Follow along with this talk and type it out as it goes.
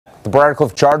The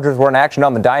Briarcliff Chargers were in action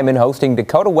on the diamond, hosting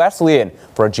Dakota Wesleyan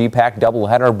for a G-Pack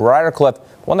doubleheader. Briarcliff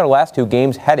won their last two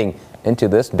games heading into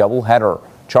this doubleheader.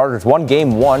 Chargers won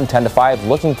game one 10-5,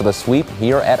 looking for the sweep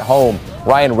here at home.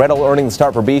 Ryan Riddle earning the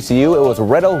start for BCU. It was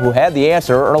Riddle who had the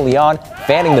answer early on,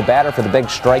 fanning the batter for the big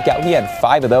strikeout. He had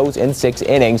 5 of those in 6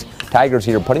 innings. Tigers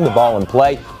here putting the ball in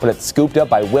play, but it's scooped up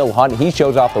by Will Hunt. He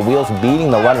shows off the wheels, beating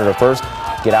the runner to first,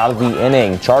 get out of the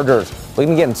inning. Chargers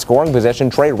looking to get in scoring position.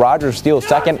 Trey Rogers steals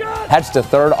second, heads to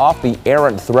third off the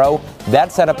errant throw.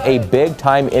 That set up a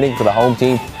big-time inning for the home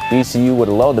team. BCU would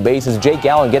load the bases. Jake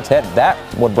Allen gets hit. That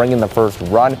would bring in the first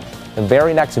run. The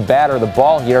very next batter, the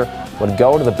ball here would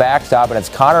go to the backstop, and it's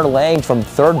Connor Lang from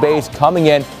third base coming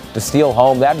in to steal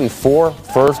home. That'd be 4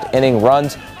 first-inning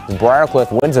runs.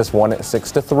 Briarcliff wins this one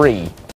 6-3.